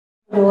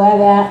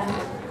وهذا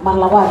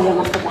مرلوان يا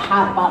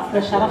مرتدحات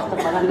بعد شرفت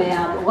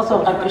بغنيها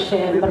وصل قبل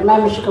شيء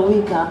برنامج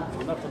كويكا.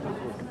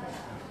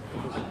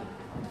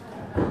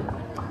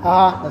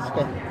 that's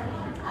good.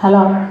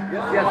 Hello.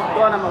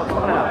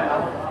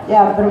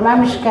 يا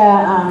برنامج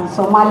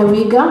كصومالي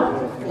ويكا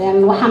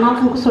يعني وحنا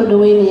halkan kusoo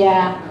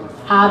dhaweynaya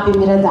Caabi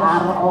Mire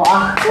Dacar oo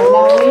ah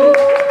fanaaniin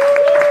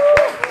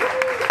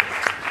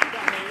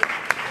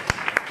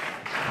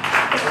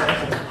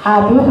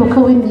Caabi wuxuu ka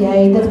weyn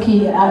yahay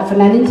dadkii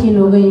fanaaniintii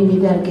nooga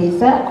yimid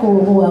Hargeysa kuwa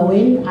ugu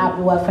waaweyn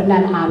Caabi waa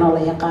fanaan caan oo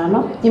la yaqaano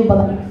in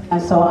badan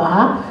soo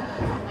aha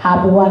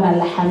Caabi waana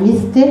la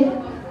xamiiste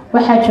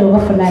waxaa jooga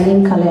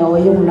fanaaniin kale oo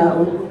iyaguna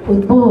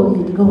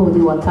udboodii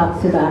digahoodii wata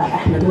sida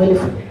Axmed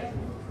Welif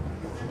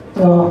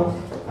oo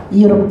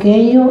Yurub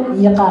geeyo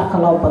iyo qaar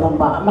kale oo badan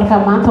ba marka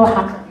maanta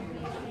waxa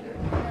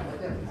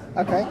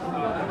Okay.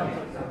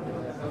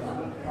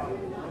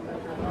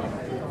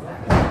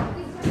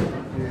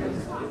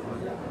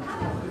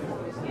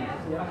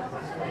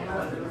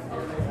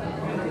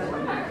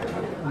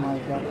 Oh my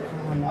God.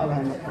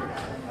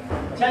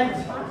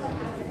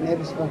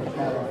 Maybe it's going to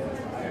follow.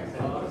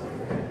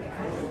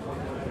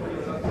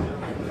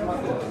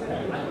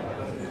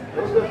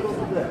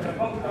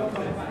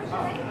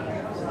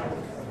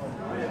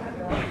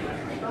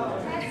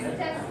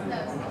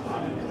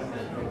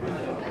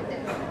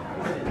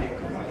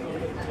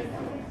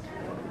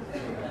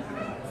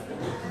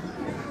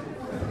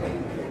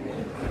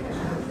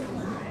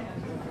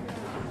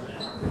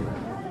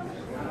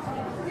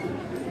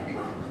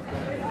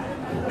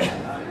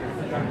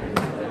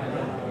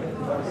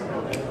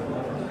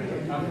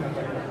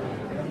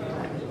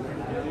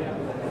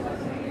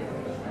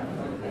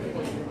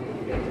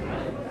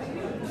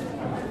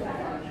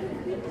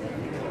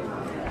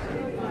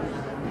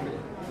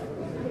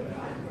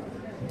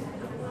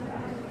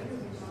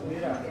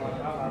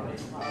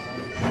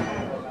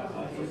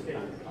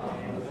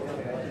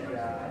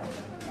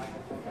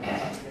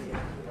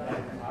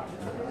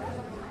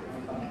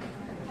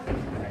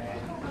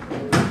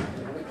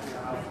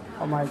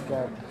 Oh my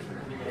God.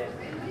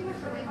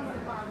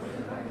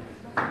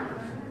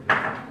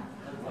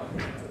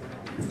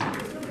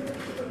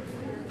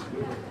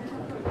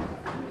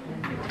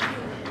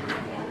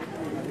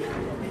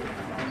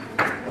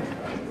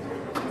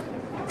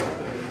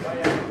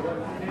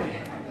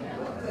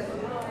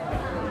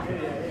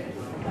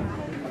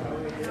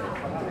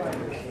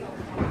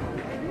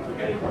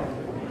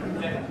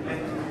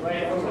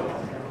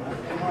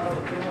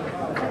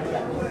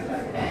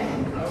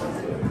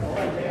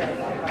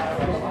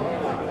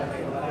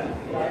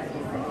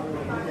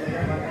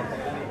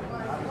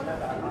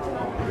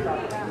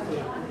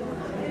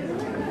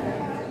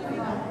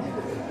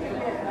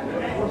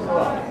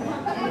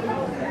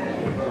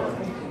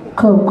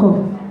 كوكو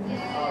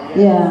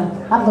يا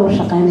هذا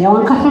وشقيني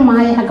وأنا كحول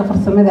معي حق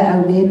فرصة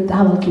أولاد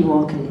هذا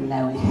الكيبون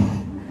كلاوي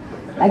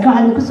لكن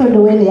عندي كسر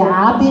دوين يا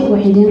عابي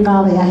وحيدين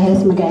قاضي يا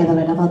هيس مقعد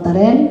على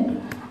نظرين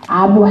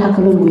عابي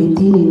وحكلون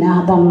ويديني إن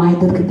هذا ما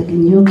يدرك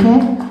الدنيوكة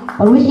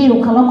والوحي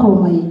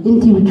وكلاكم ماي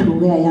أنتي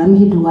وتشوجي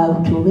أيامي دوا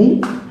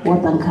وتشوجي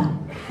وطنك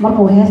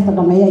مركو هيس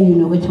تقام يا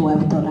ينوجي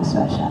جواب دونا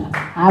سؤال شان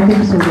عابي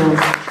كسر دوين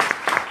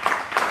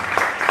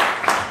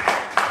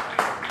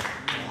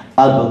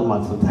أضبط ما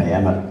تصدق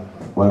أمل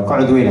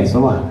والقعد وين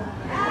سوا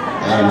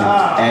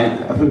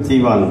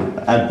runtii waan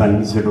aad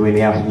baan soo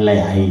dhaweynayaa waxaan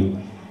leeyahay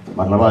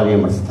mar labaad iyo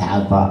mar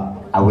saddexaadba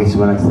caways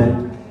wanaagsan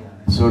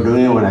soo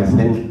dhaweyn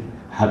wanaagsan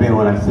habeen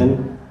wanaagsan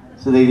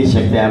sida idin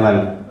sheegtay amal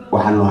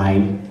waxaanu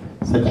ahayn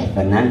saddex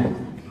fanaan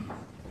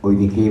oo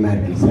idinka yimi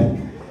Hargeysa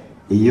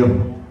iyo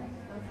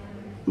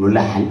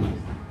mulaxan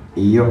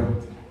iyo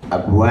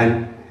abwaan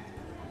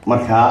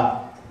markaa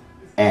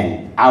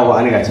caawa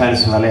aniga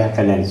chance halay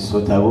halkan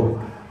soo taago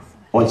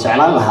oo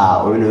jeclaan lahaa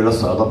oo inuu la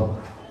socdo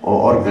oo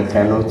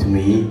organka loo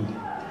tumiyay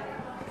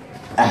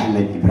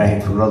Axmed Ibrahim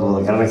Fulad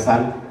wada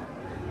garanaysaan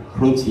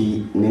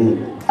runtii nin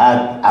aad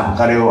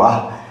abqari u ah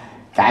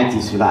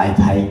gacantiisuna ay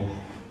tahay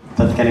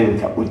dadkan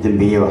inka u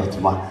dambeeyay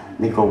waqtuma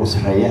ninka ugu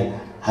sareeya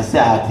hase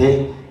ahaatee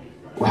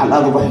waxaan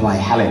aad ugu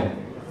xumahay xalay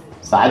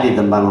saacadii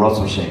dambe aan loo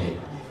soo sheegay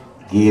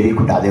geeri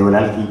ku dhacday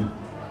walaalkii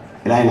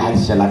ilaahay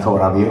naxariistiisa ka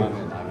waraabiyo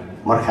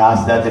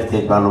markaas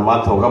darteed baanu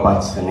maanta uga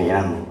baajisanay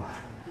inaanu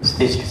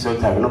stage ka soo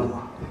taagno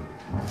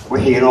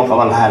wixii inoo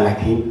qaban lahaa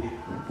laakiin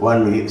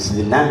waanu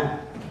sidnaa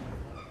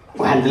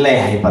waxaan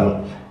leeyahay bal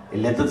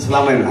ilaa dad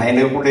islaamaynu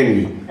hayna ku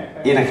dhaniyay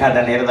inaan ka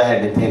dhalinyarada ay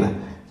dhintayna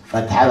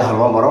faatixada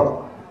loo maro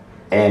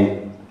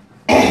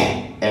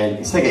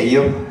isaga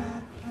iyo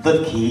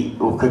dadkii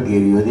uu ka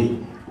geeriyooday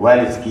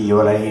waalidkii iyo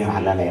walaalihii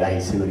waxaan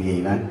ilaahay samiriye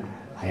iimaan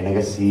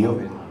haynaga siiyo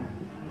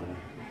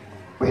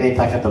wixii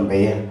taa ka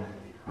dambeeya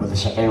wada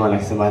shaqayn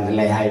wanaagsan baan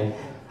leeyahay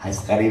ha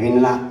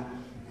isqariibinna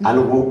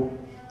anigu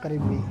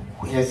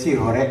wixii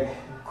hore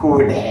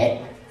kuwii dhexe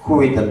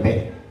kuwii dambe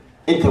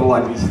intaba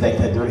waan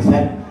istaagtaa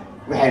doorisaan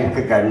waxaynu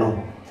ka gaadhno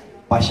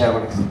baashaa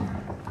wanaagsan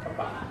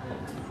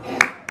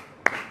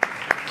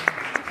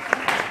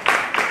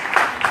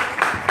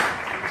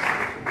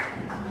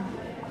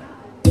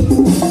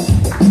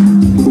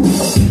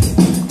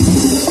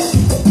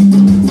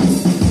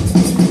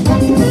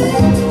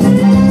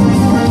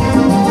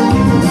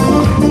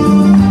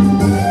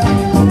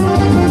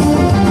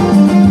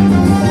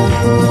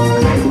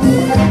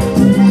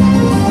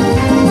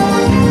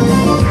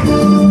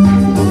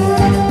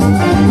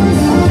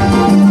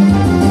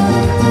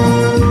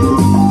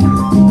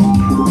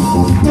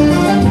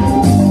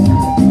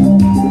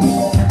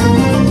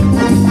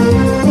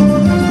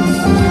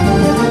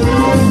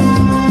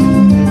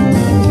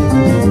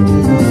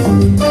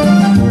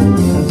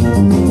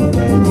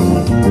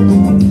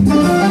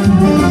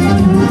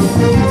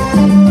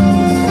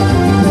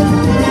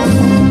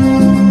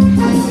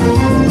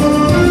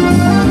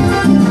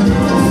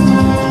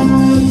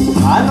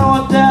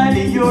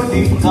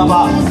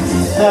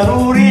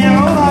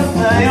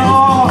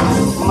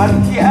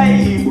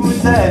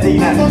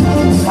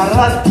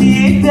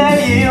حركي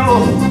دايو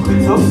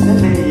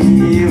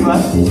توصلي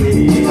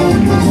باتي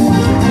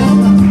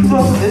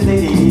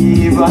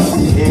توصلي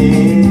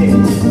باتي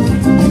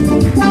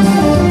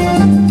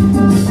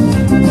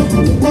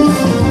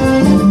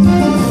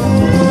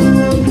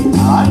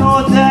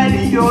أنا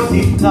دايو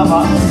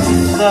نكتبا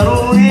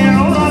ضروري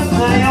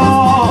عرفتيو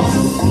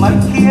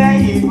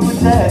مكي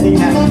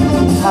بوتالينا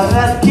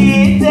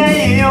حركي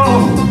دايو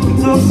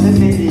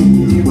توصلي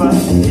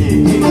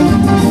باتي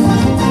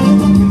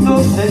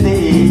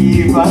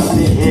توصلي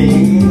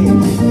باتي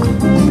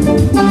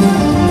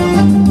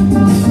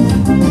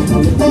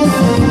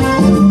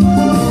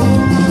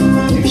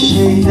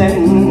شيئاً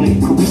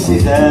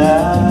كوسدا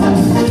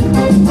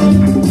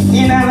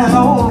إن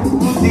الهو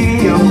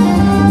كوديو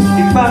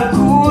إبان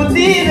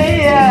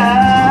كوديريا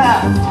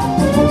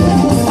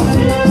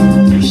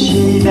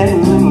شيئاً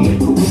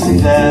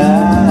كوسدا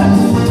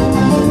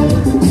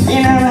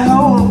إن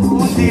الهو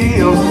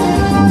كوديو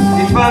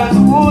إبان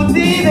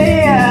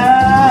كوديريا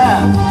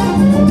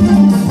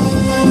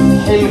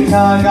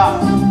حلكاغا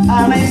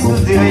أنا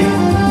يسودري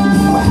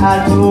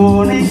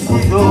وحادوني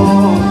سيدو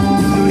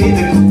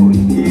تريدكو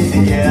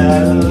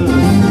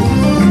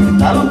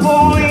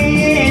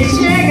طلبوني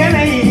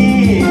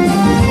شيغني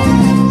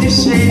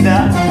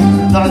الشيدا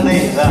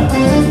ضعضيدا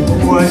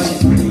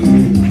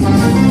واجبني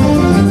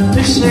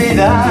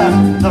الشيدا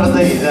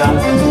ضعضيدا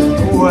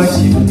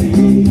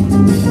واجبني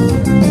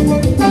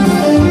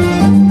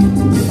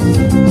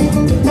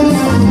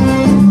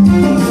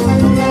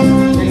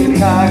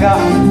الكاغا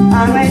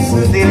انا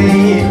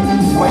يسدري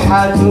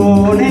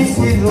وحادوني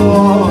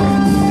سيدو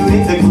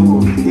تريدكو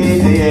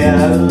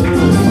كيديال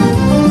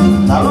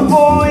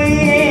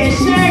طلبوني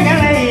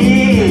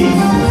شيغني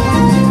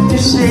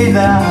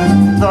الشيدا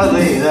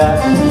ضعضيدا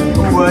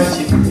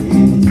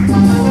واجبني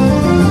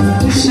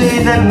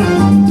الشيدا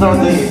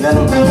ضعضيدا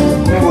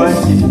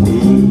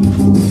واجبني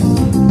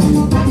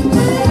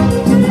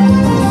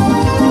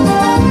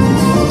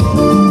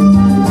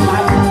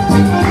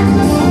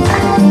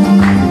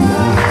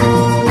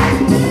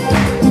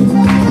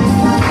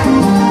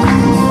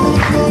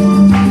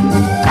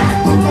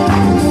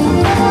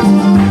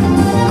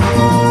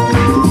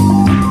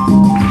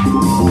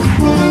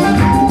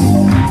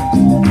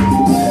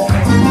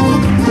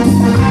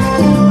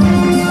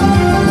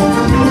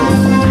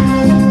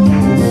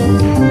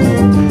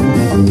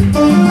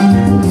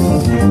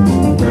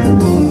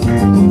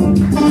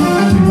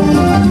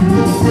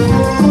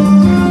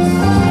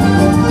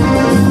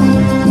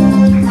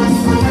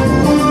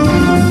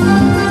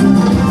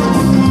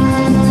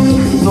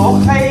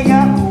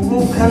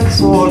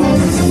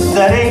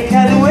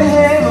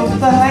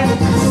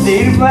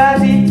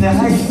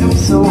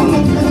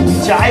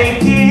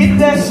جعلكي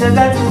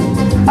دشدت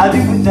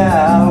أديكو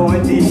داو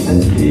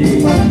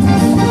ديستي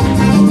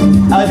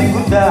أديكو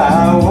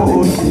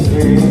داو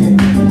ديستي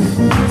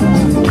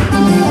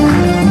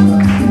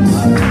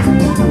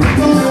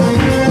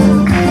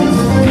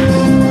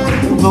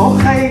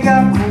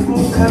دوخيغا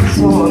كوكو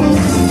كرسون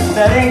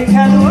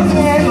دارينكا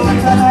دوهيلو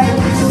تهي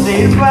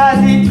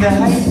ديربادي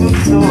تهي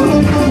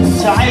دكسون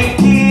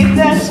جعلكي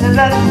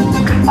دشدت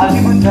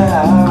أديكو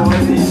داو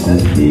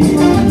ديستي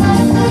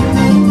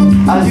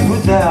أديكو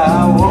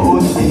داو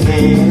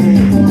ديستي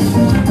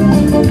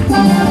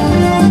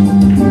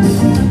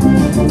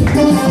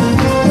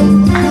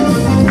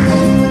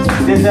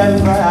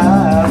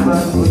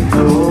دالباب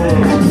كنتو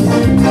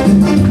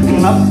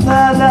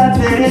نفضل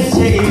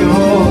ترشيو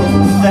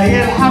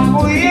زي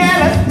الحق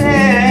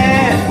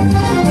ويالتين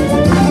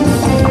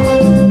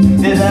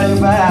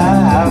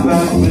دالباب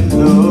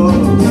كنتو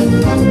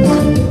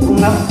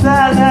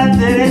نفضل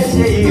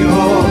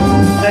ترشيو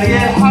زي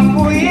الحق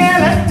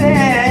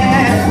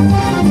ويالتين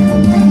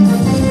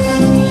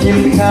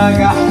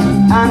الكاغا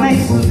أنا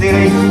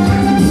يسدري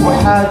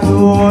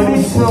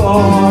وحادوني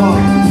سو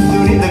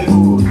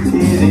تريدكو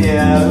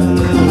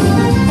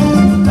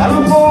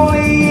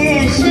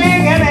طلبوني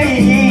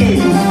شيغني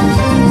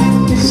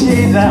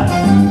الشيدا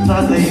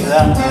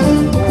ضعضيدا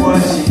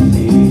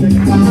واجبني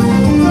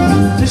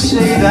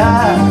الشيدا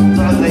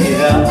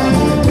ضعضيدا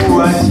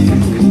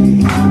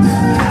واجبني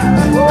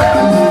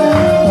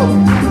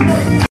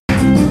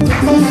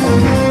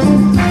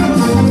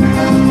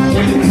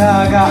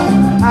الكاغا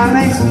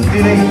أنا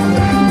يسدري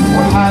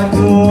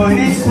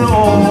وحادوني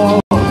سو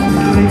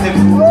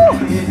تريدكو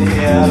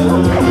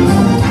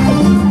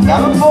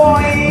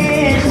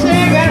طلبوني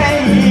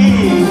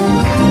شيغني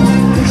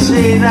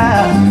الشيدا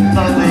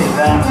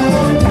ضعضيدا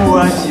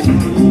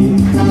واجبني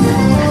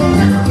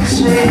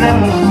الشيدا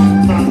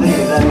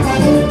ضعضيدا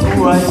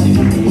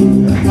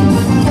واجبني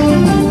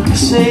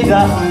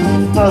الشيدا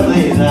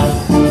ضعضيدا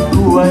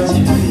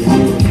واجبني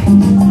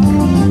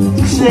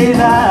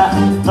الشيدا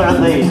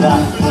ضعضيدا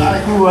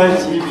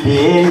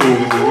واجبني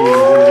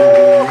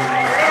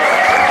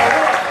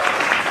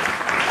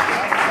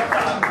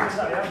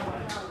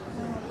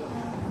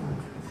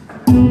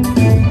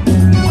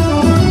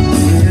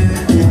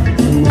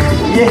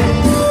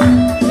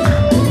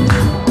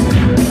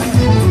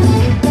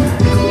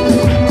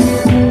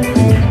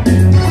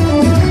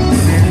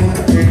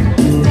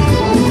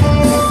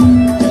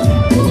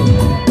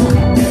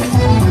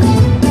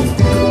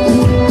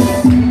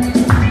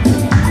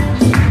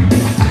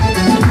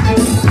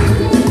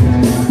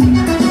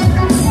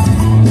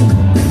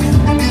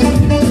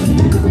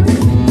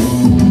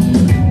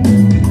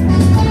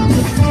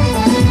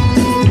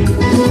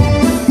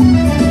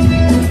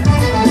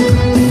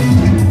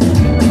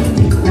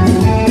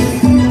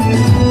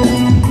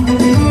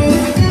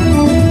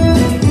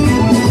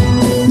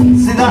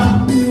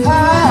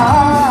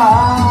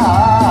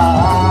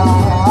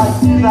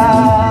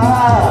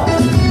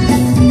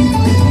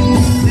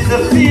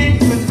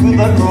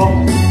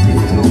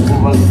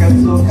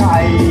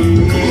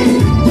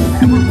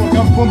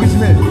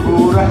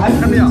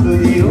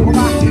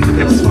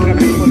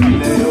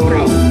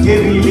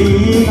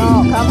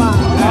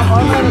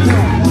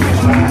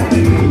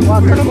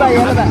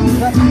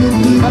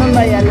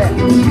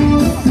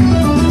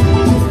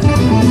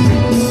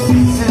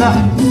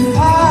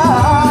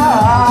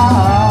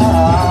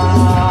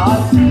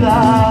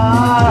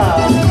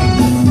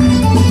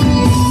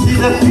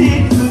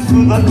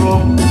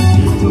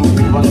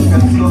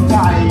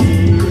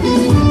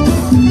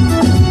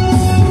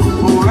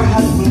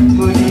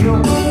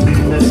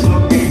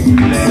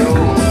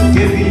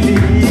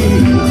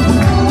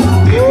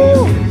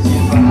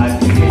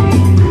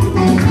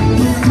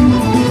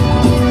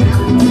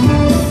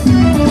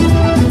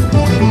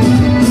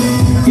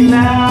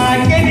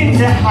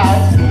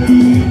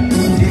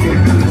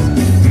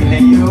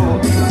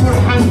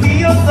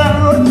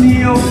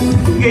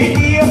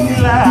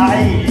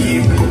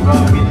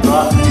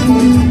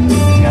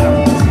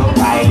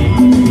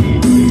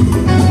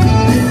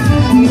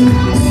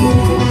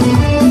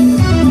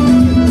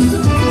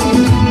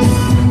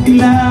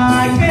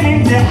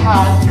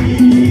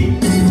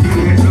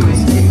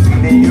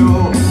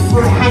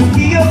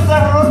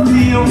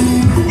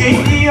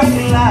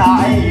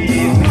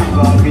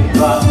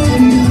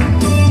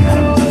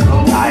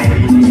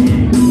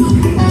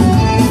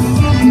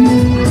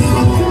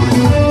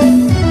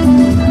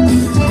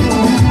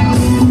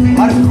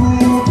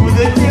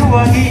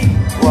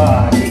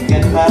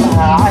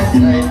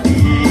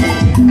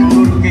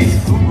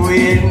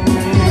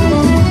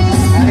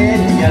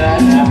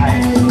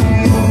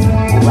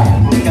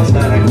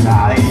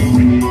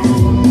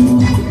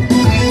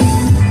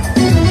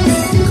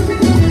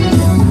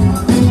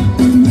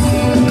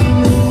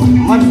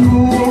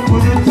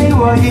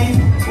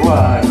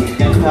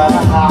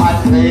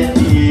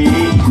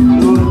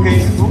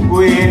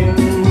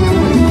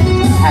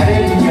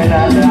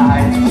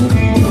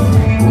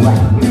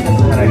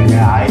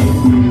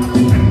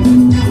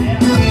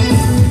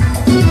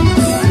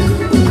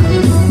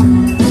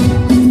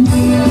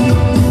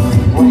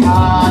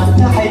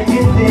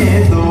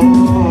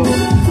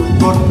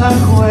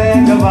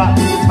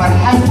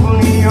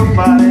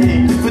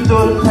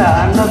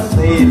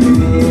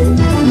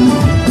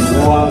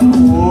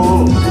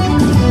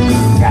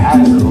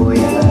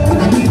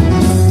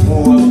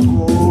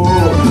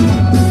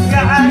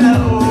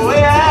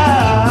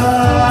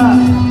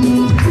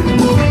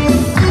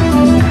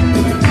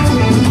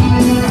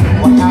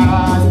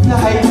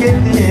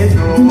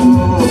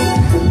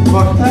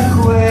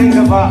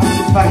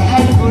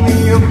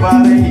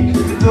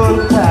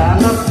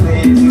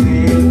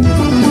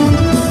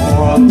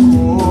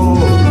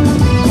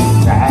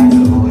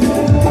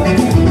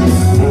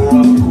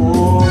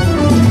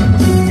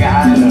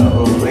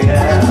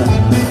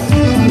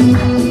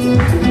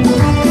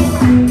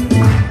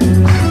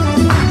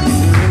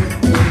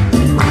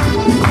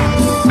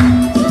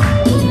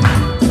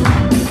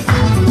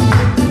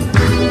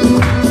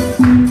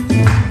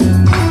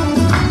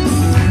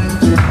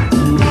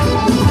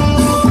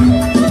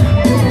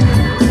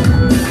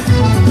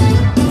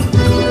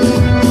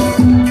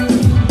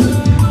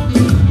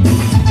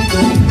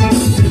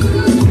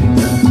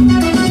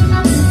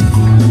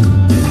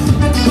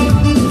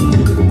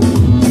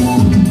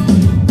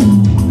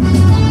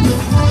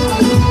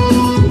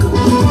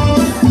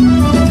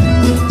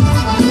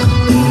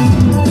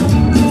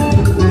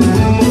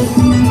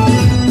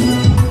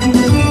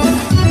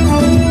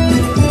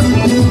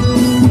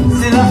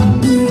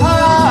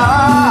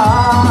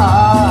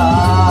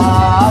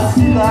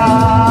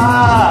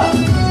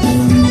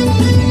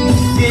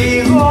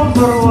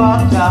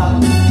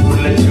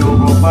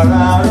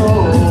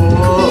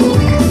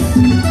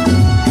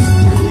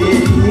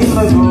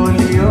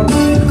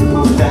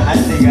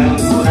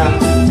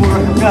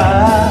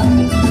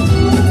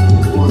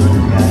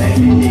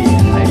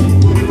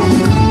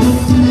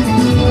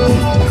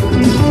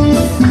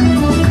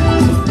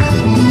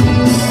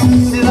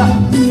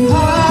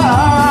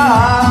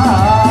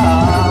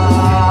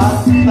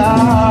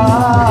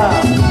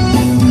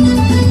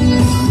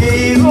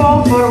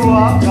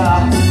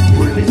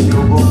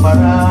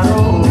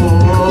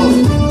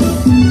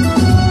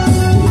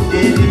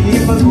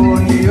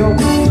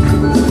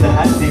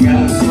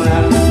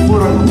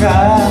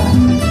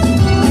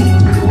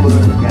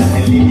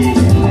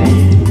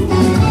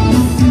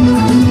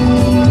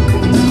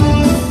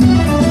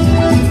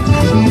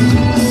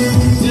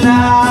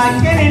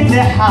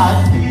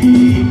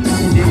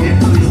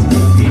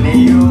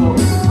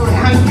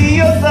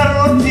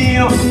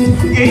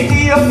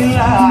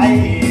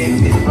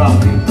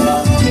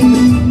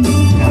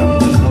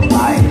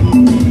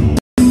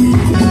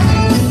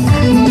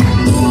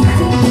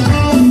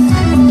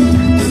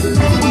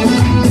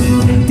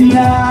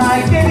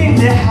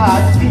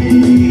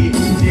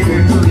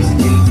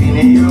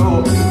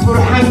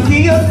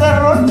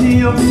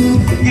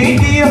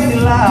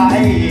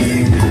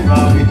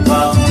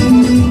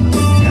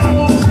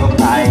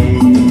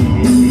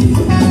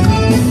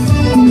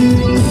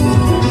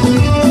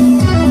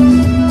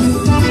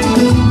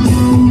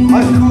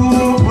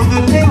Markuu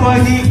gudubtay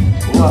wagi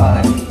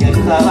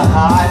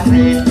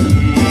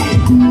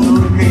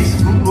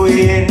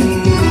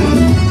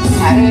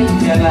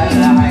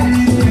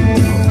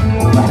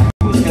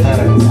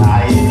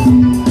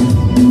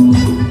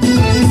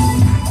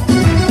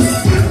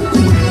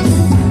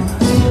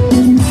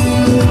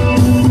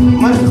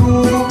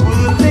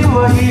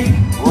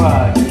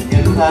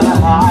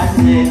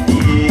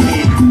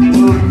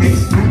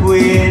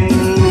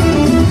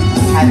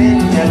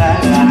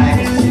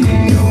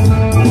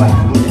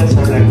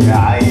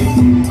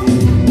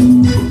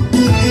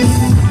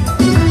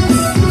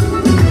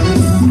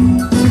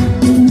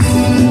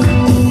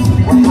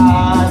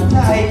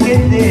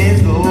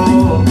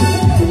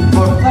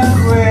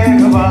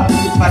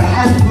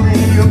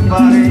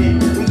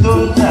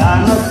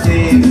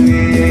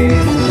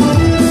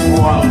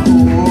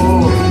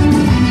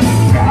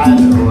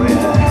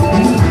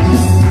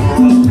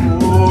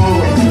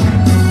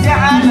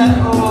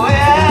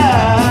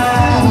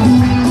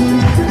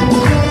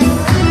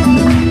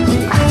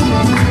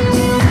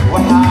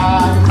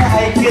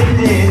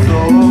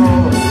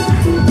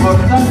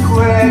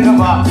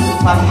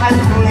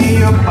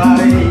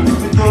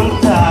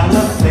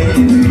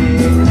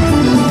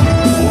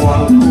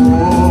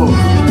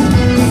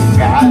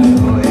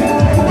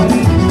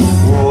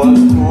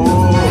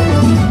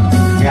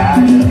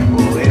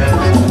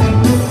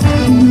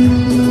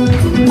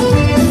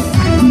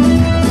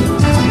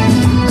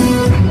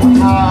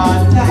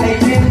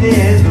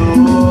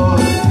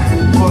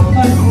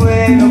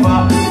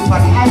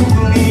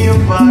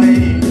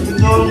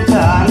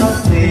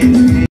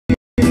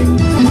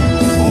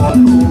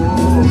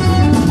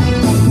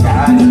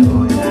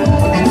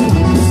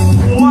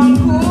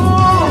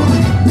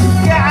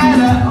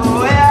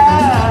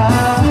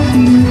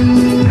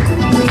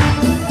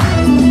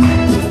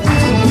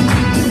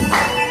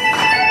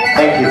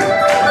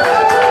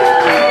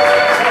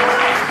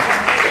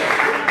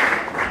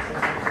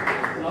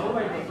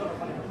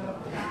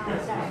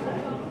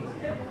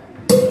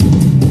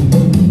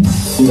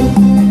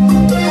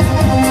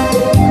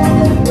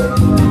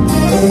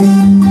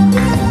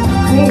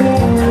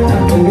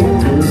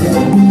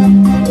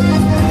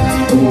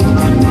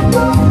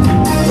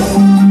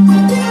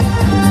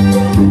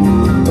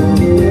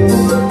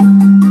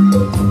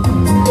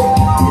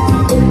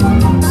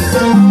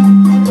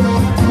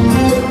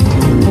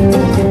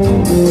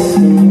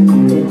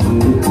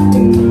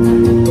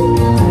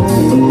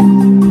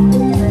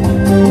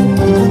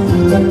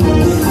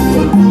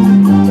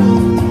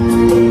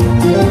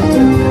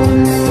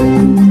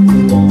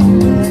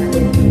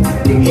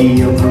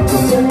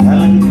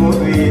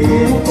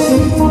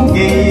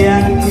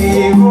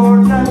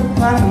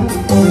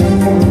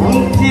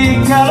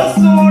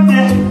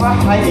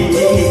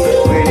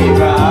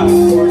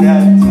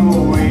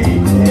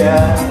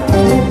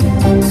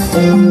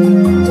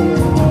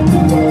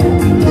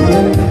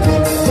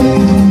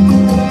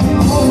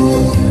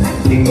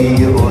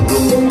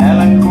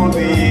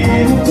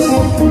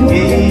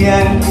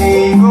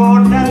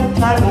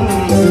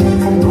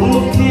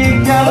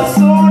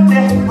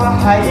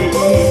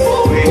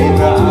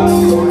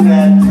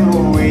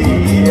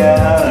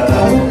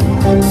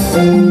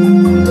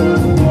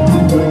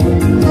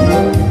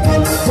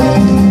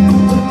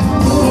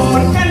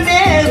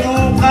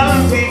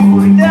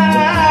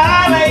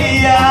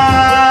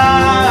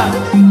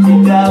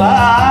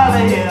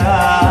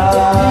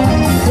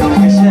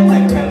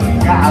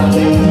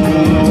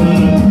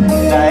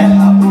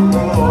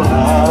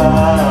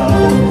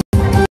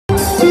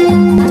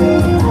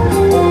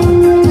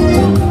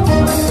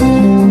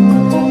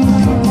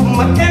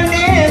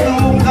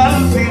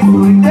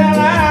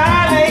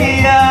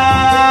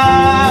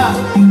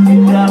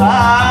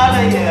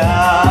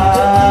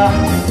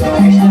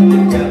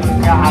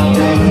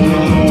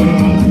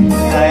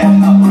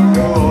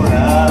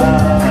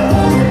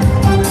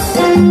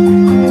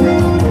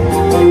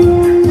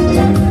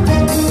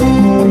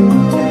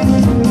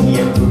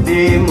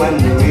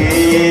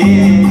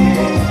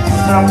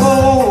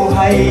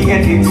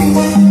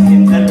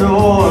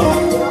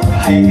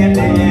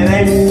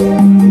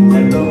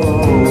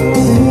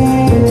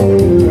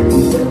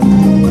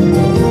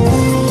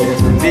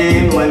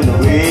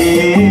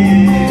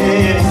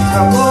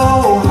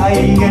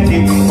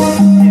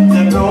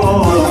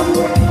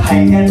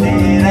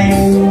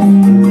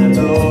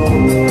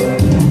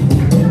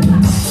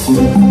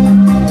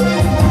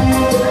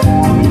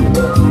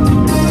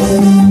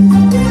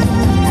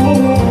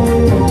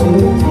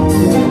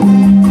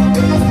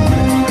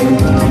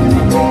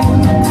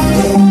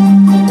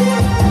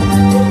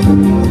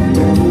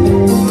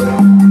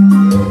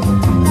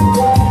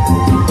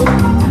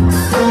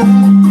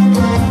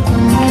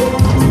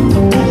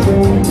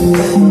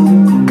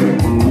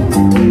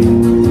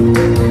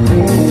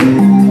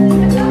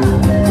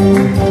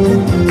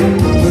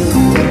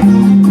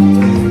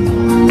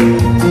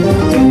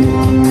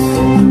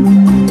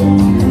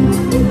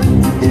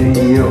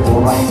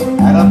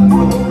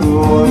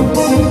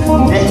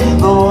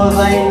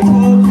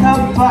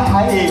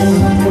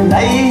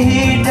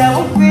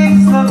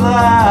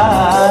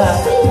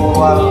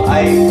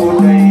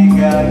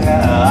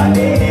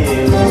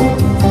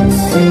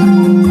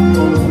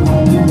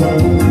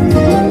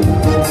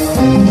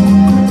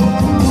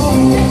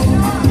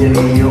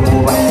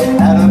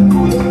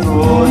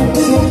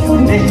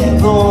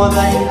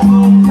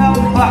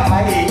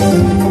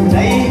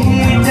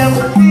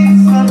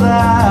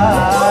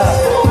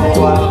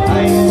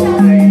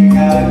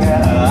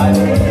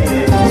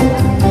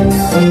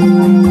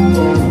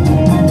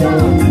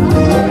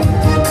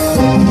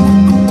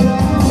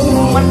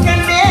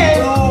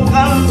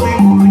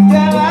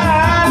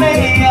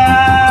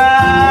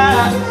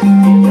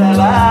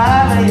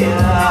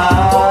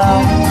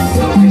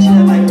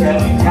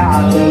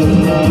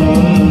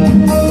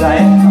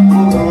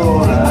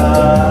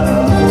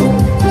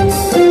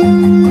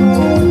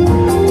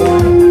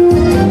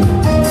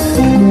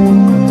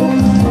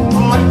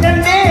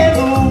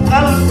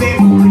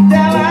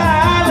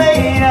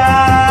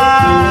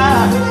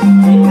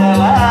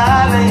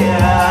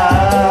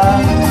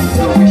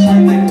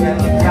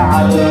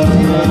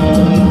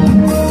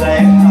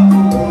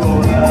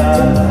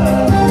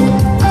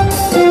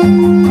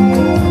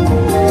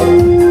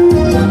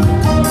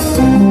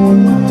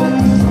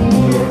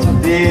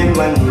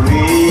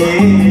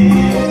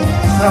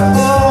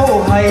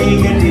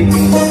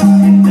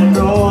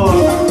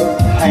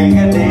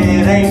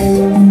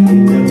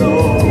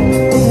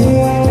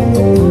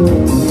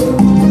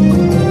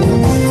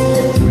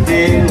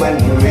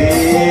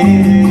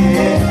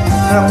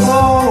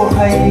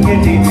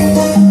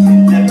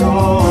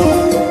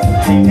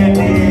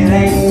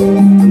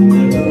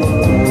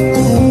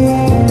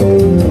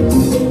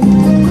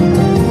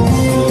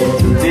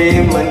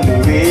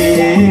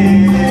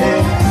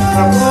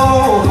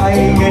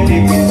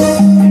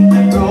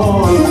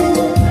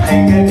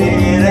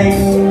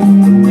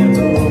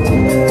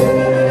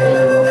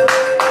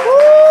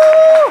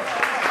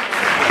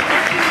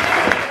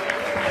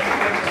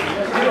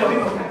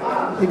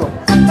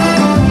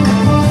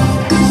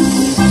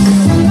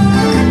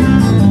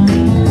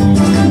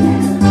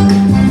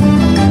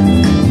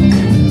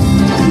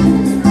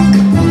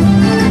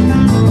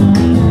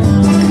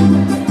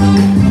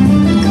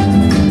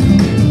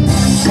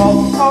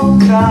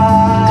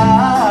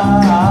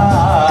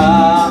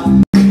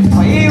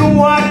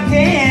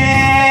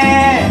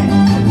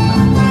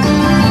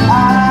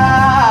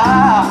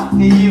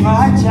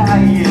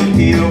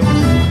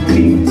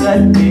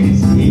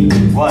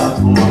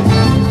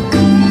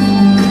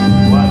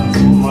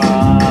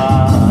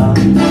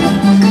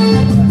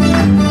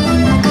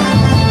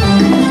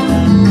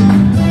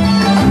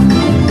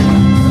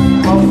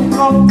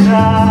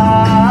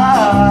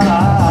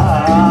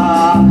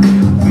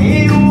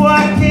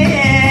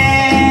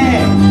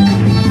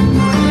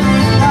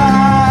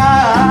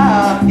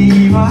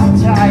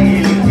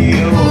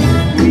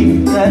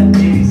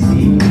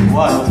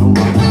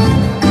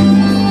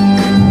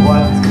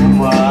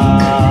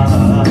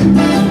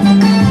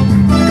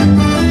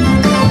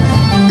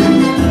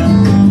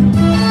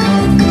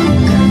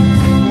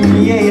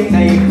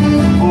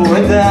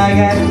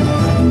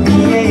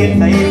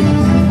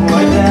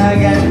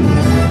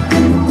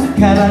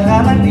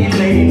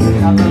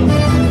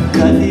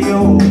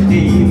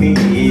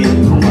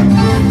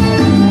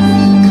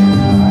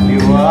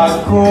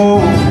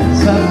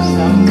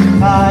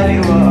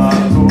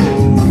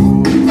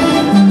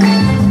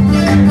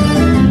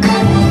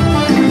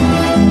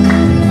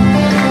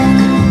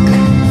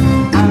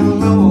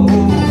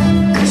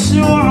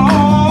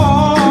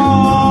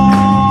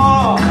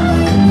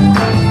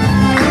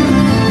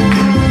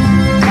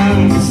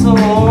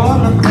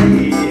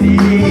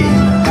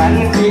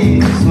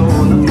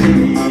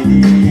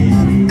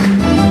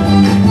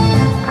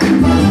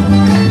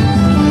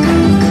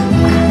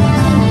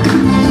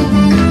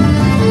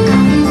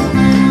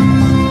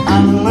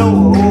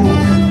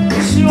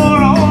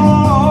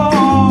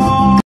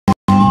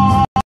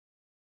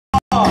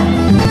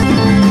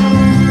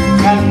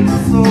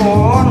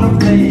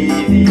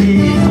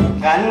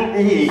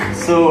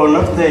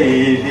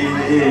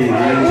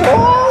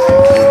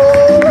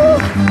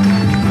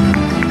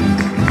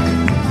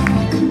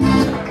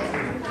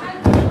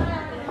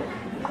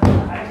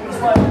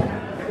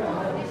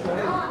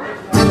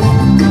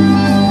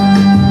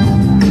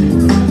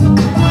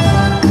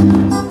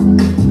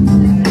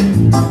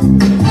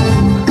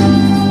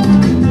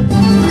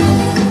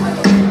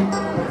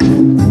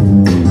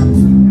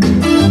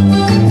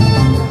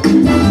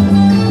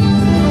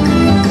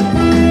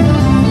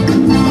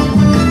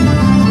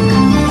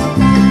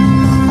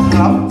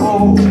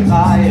Rabbo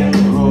kayan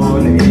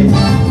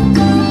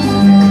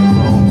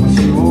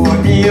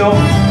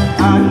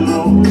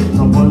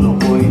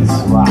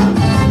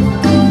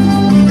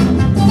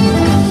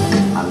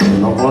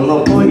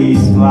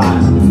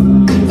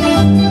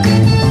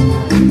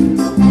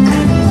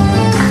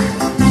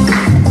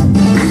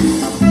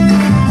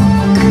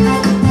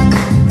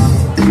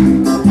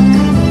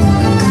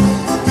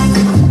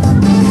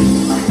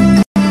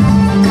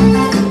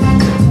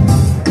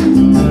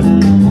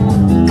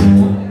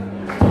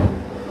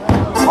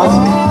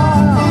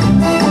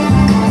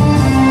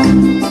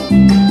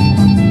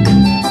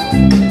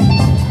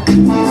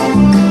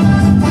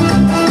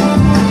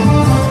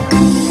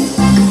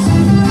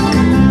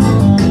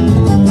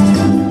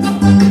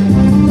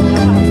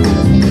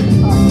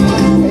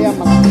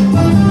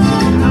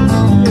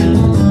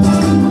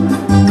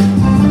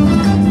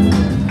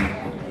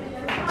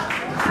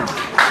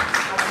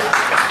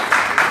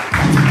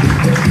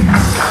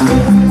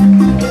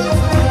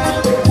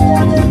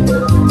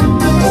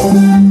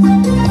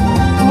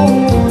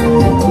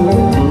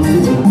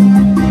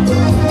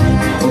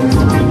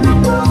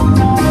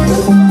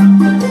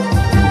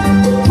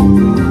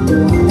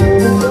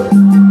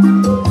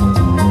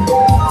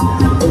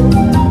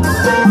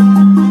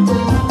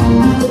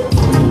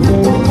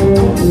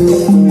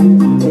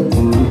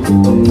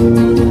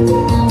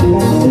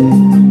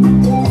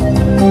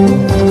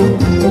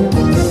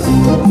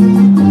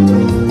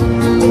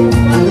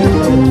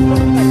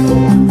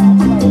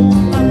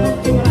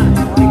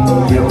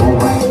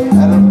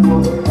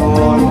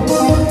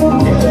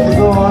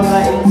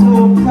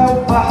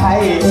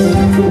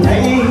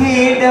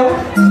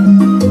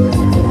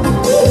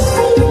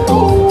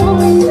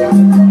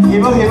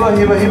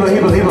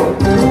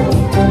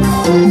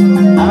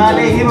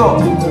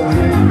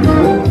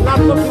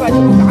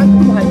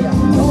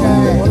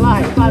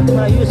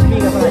ما USB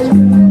ka pala siya.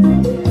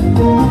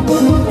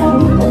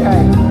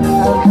 Okay.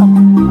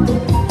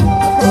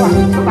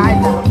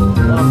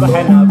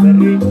 Baxayna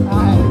berri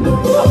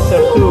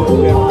after 2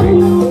 berri.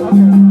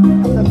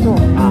 After 2.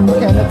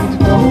 Okay, let's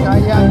go.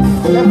 Kaya,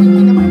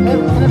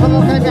 telefoon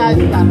ka guys.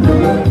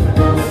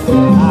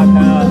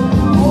 Aka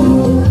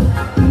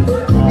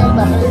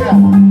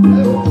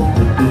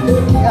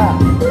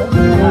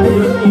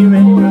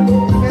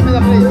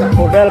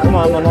hotel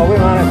kuma ma noogu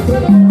imaanay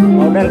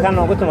hotelkan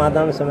noogu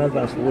timaadaan mise meel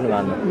baan isugu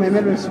nimaadna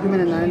Email baan isugu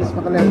imaanay is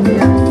maqleen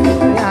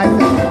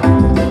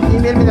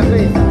email mid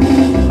akhriis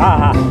ha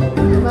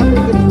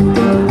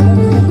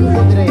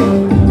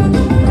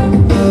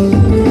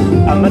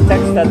ama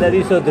text haddaad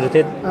ii soo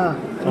dirtid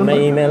ama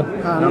email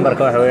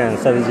numberka waxa weeyaan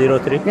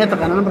 703 miyaa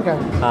taqaana numberka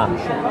ha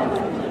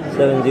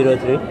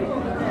 703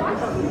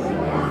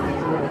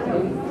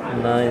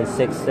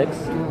 966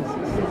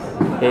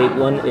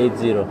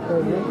 8180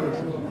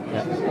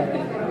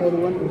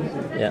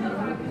 yeah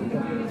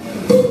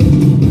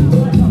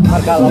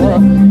marka labada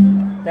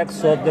text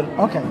soo dir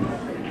okay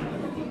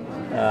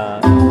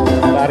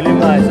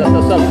Carlima is a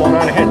cell phone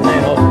on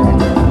headline of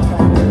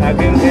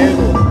laakiin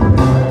keegu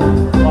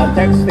waa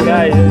text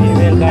guy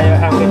email guy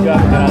waxaan ka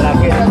jawaab karaa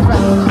laakiin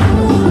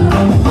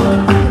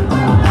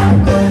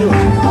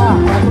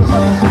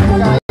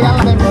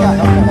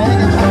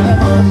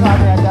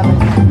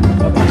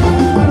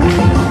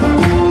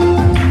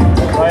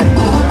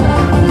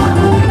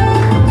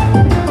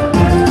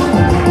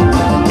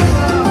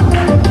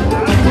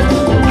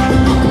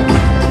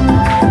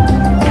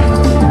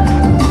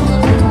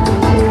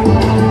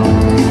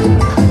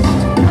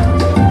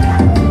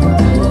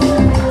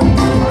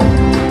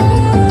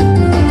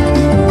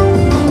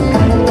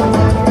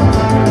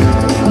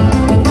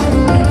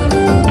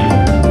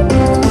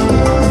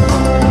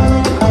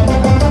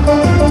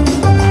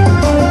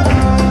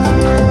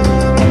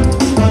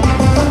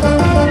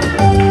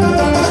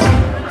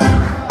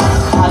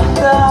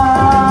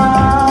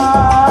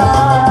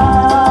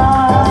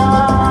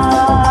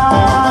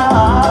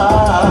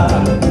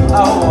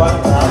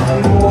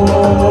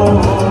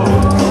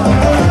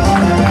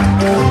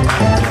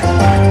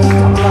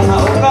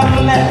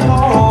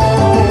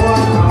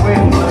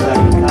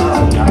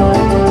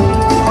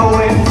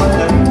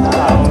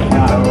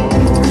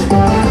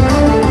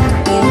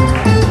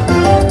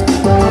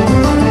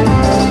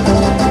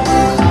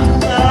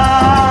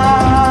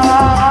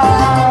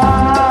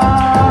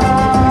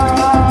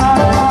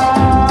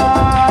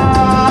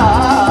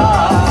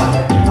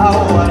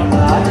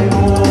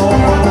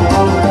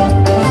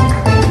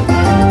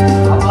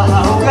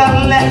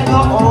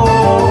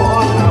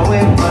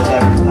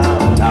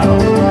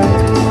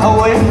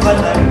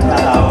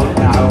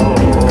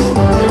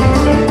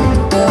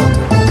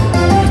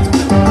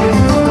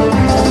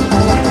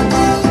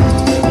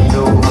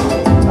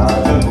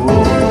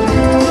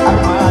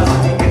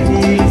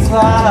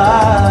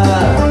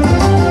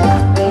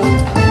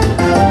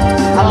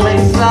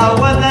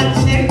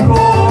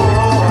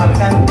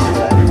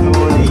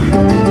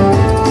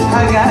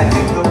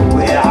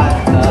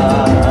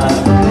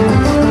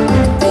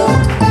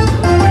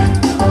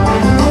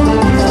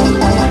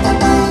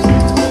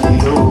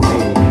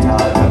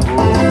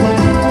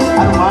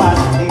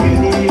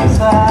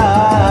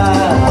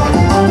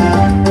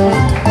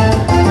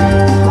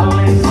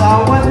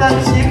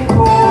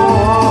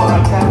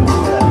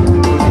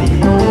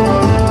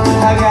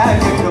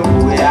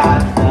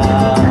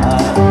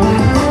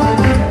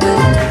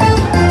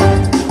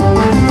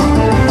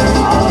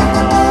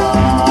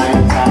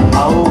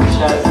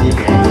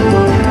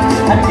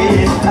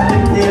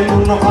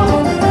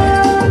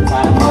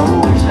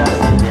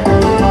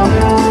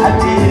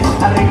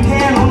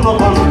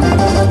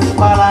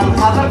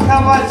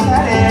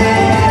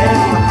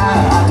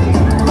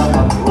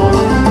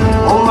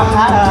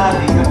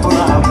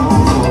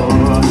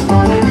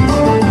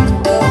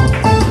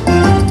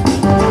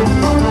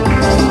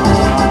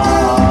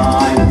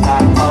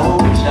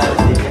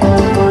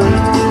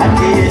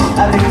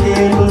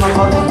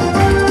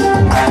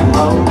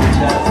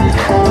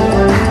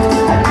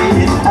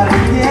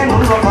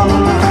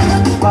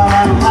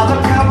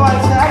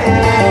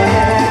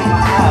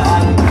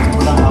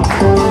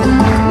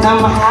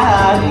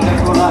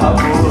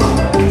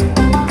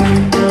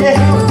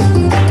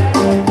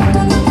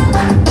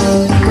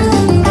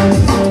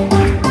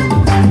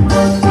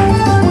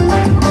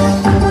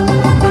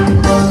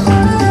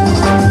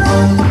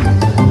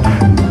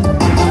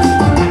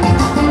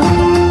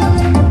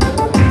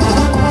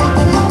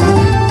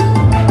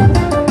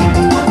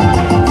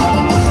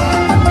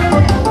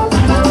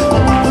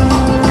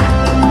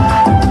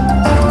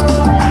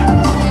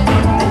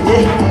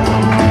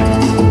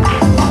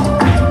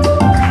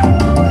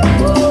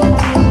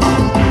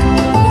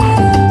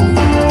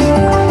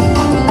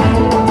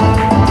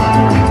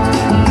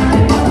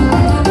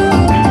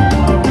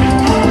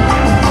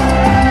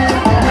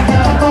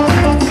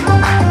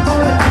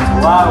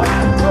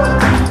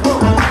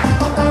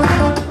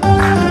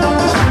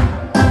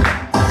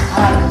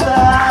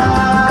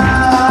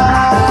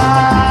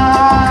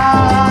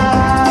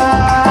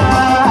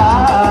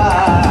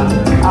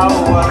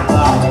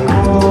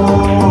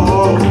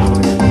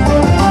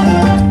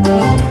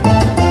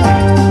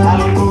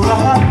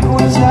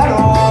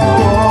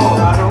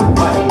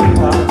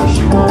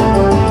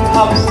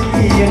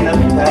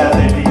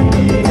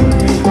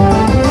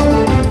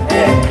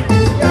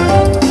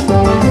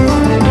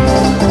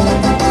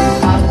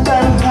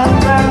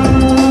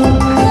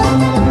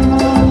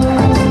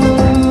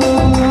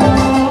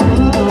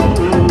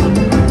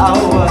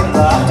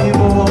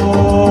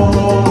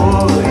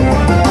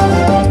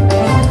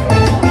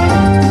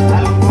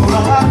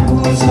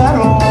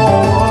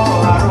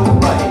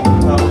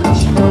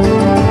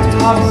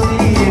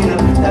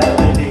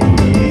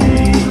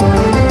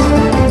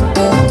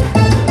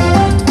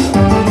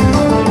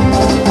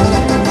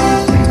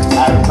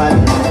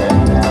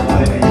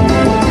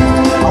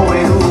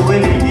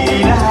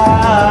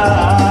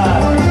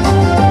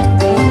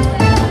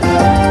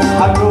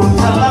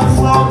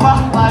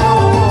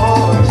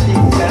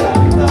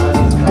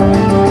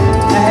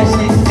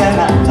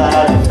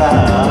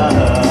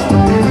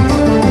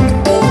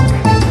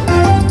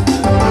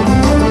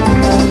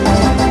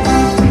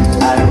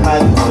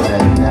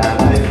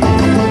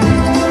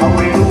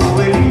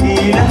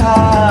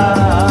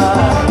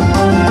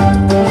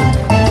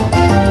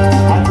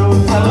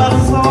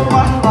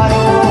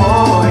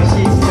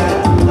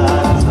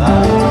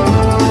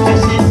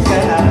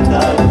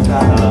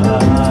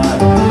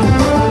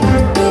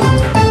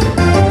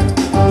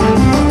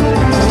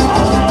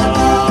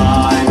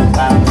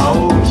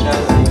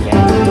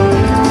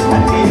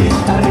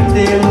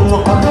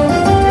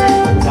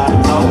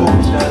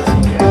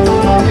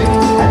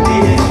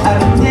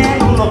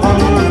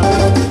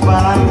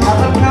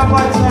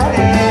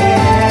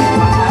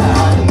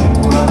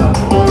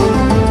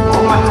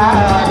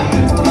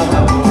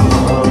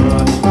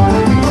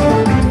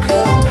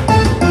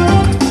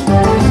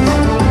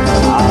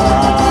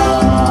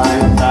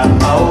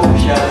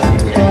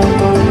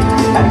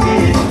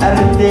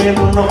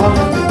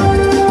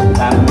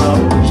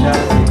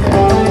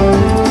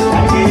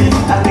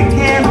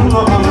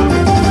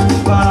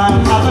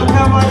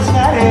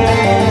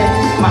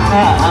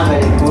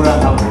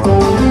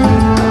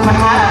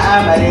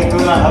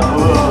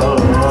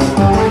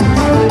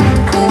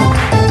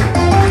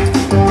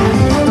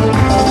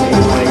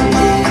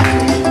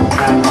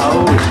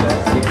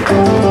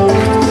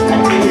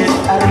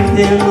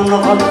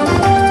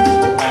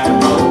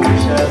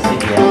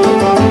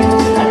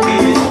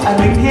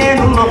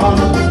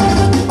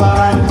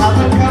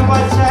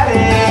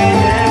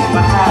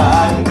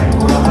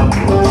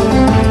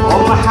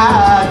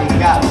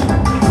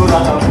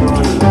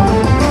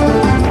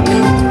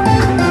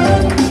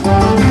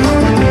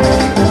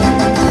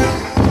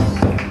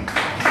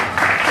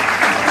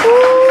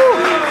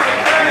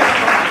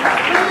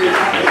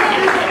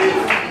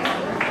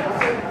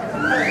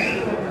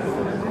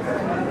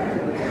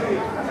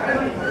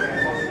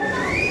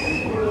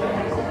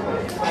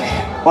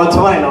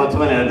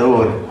وانتمنا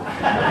دور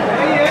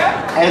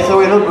هيسو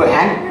وينو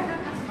بوحان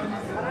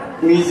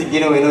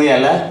ميوزيكينا وينو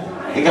يلا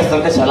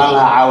inkastoo ka jeclaan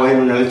lahaa caawa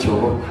inuu nala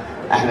joogo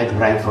Axmed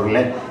Ibrahim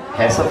Fogle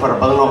heeso fara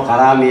badan oo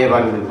qaraamiye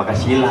baan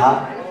maqashiin lahaa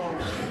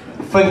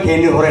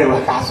fankeenii hore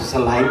wax ka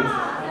xasuusan lahayn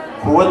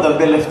kuwa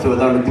dambe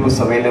laftooda oo dib u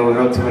sameeyay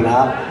oo tumi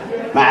lahaa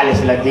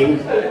macalish laakiin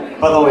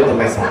badan way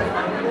dambaysaa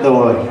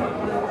dawoor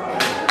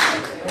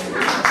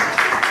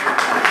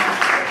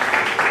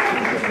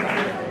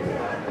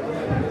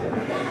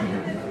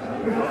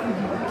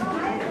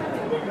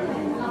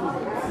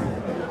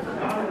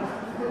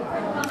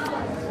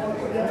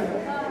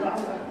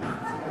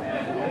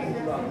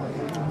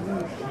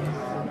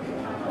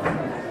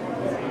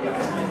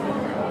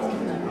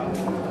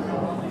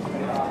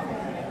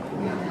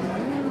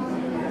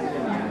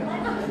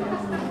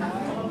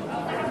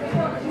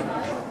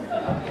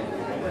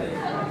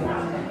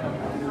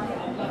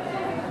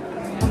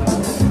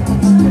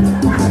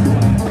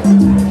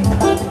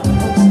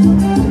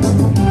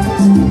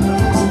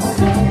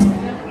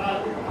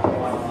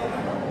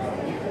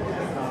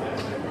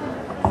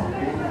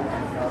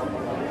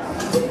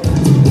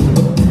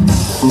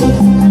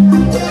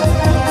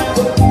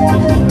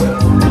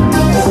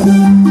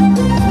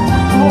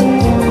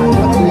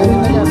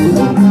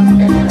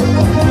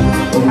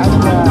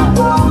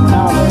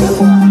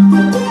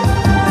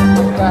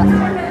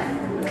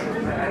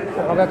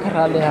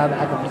هذا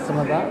حاجة في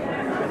السماء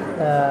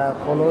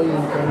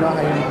قلوين كانوا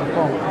هاي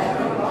المكان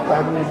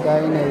بعد من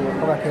جايين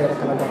يقرأ كير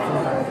كلا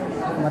دكتور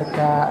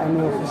مركا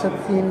إنه في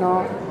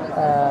ستينه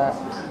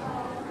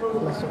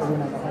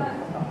مسؤولين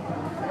عنه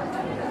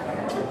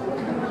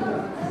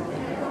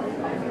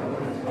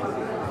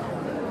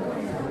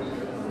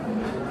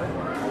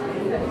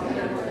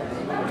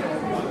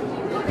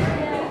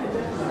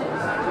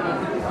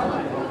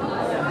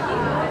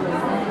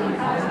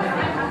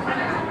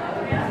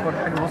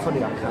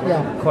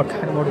كورك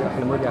حنا موري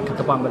احنا موري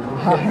كنت بعمل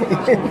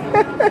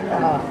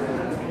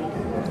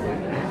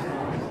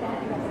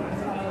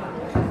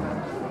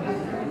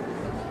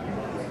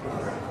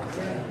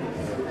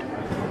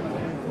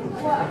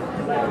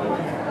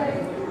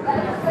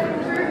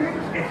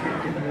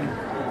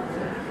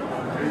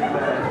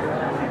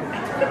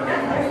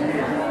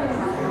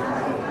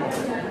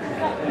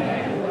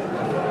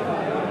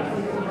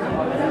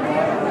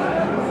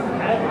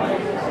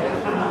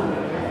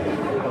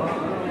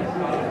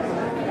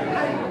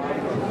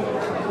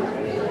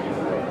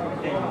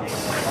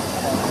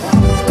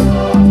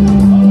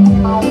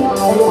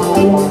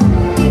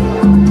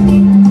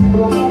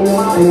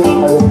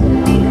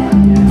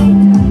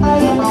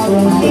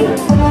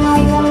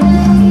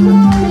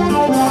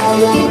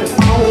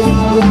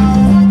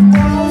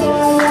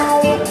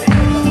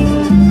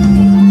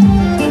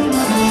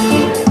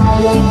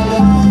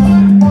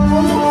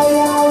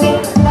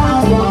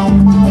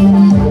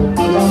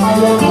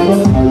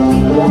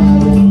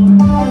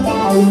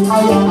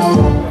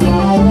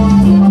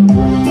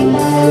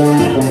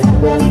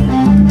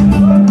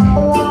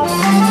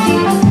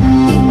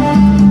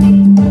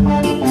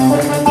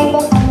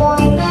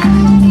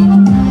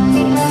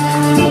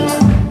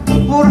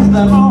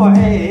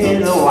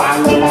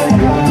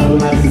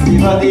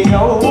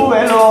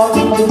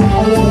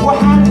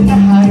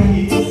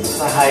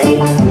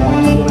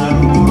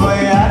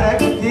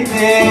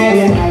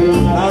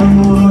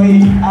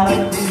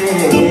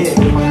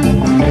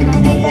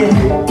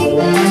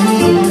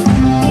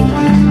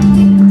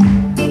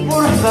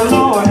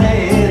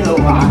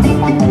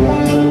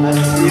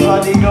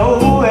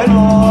Go and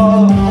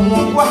all,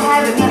 what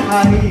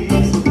had it